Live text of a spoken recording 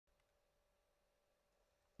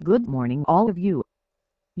Good morning all of you.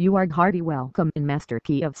 You are hearty welcome in Master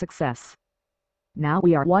Key of Success. Now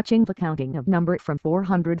we are watching the counting of number from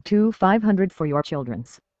 400 to 500 for your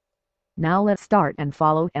children's. Now let's start and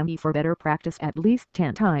follow me for better practice at least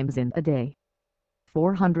 10 times in a day.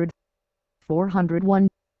 400, 401,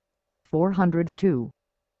 402,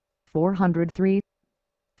 403,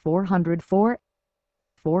 404,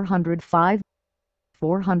 405,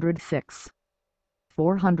 406,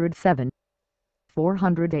 407,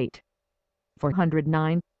 408,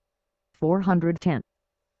 409, 410,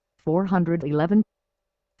 411,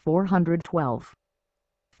 412,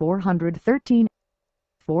 413,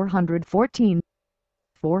 414,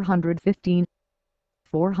 415,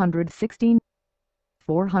 416,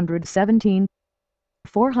 417,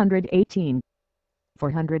 418,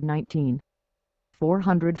 419,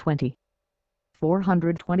 420,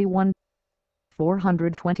 421,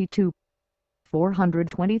 422,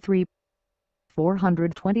 423,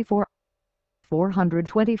 424,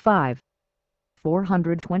 425,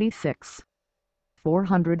 426,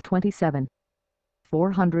 427,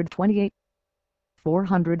 428,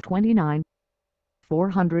 429,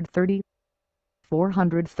 430,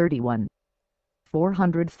 431,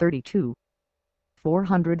 432,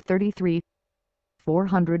 433,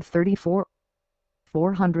 434,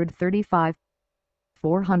 435,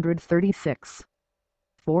 436,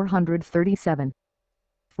 437,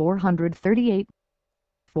 438,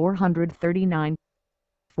 439,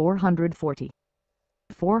 440,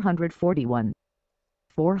 441,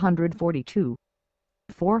 442,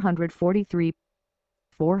 443,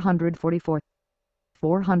 444,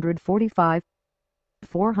 445,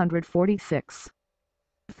 446,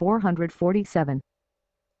 447,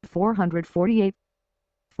 448,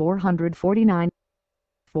 449,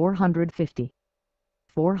 450,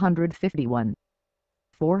 451,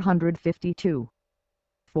 452,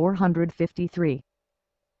 453,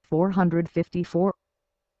 454,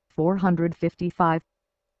 455,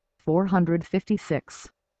 456,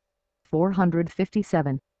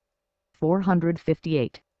 457,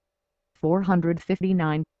 458,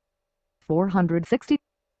 459, 460,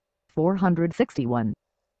 461,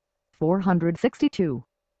 462,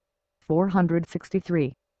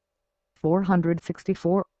 463,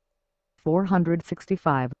 464,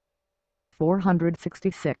 465,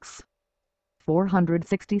 466,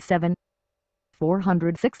 467,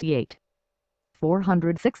 468,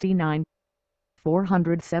 469,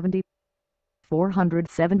 470,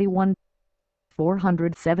 471,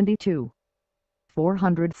 472,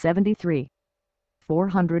 473,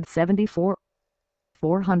 474,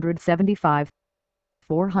 475,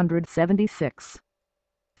 476,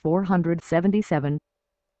 477,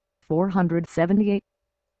 478,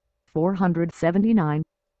 479,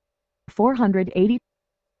 480,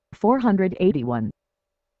 481,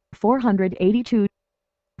 482,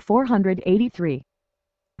 483,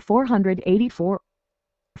 484,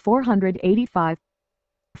 485,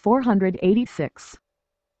 486,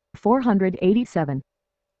 487,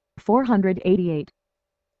 488,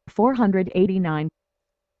 489,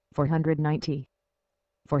 490,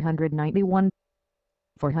 491,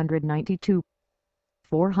 492,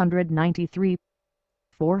 493,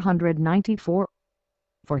 494,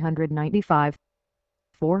 495,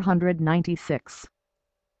 496,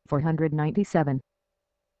 497,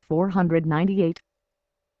 498,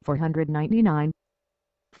 499,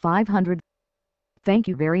 500. Thank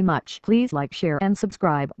you very much. Please like, share and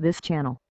subscribe this channel.